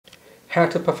how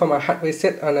to perform a hard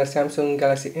reset on a Samsung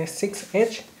Galaxy S6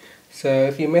 Edge. So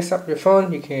if you mess up your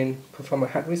phone, you can perform a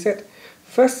hard reset.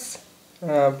 First,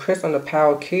 press on the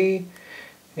power key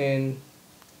and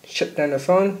shut down the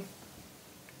phone.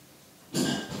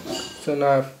 So now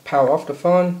I've power off the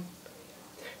phone.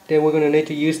 Then we're going to need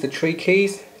to use the 3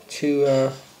 keys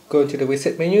to go into the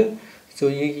reset menu. So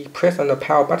you press on the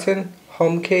power button,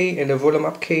 home key and the volume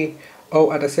up key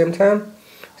all at the same time.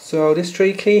 So this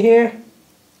 3 key here,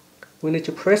 we need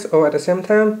to press all at the same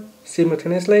time,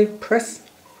 simultaneously press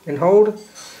and hold.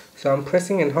 So I'm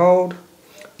pressing and hold.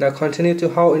 Now continue to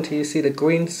hold until you see the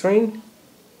green screen.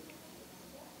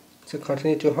 So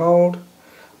continue to hold.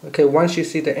 Okay, once you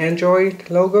see the Android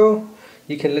logo,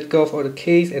 you can let go of all the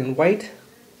keys and wait.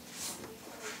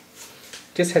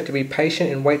 Just have to be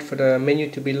patient and wait for the menu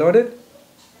to be loaded.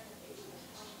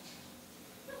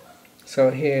 So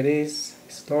here it is,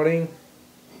 it's loading.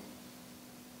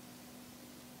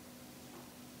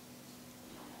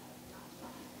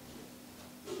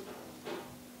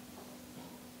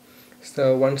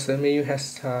 So once the menu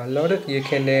has loaded, you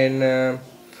can then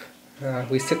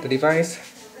reset the device.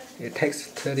 It takes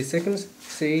 30 seconds.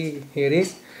 See, here it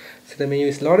is. So the menu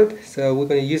is loaded. So we're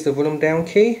going to use the volume down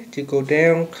key to go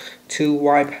down to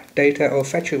wipe data or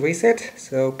factory reset.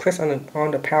 So press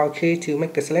on the power key to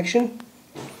make the selection.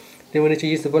 Then we need to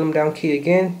use the volume down key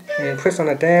again and press on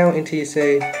the down until you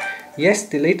say yes,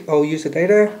 delete all user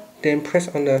data. Then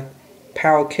press on the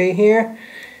power key here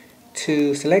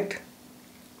to select.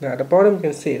 Now at the bottom you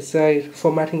can see it says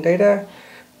formatting data,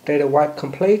 data wipe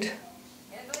complete.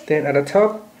 Then at the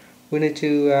top we need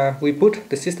to reboot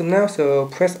the system now, so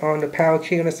press on the power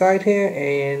key on the side here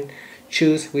and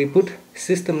choose Reboot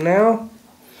System Now.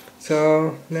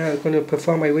 So now it's going to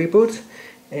perform a reboot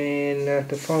and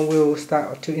the phone will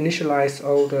start to initialize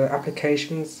all the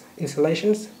applications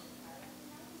installations.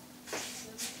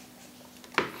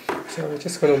 So we're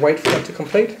just going to wait for that to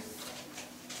complete.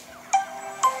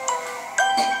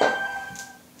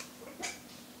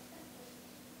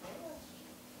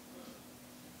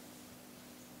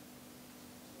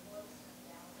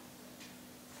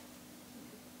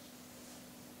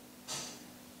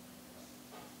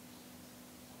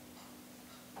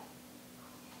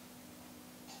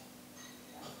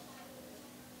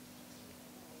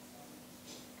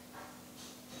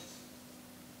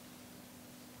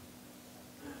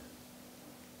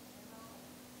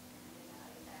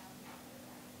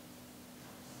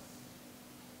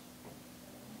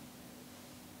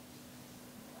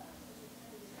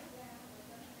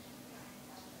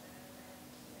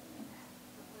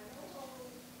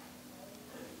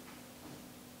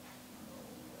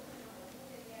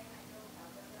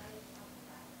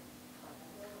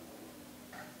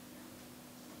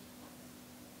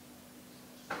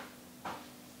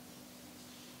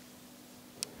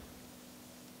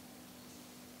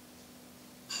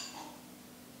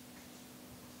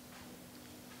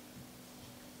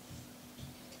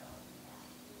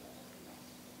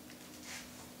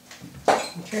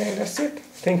 Okay, that's it.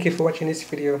 Thank you for watching this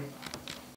video.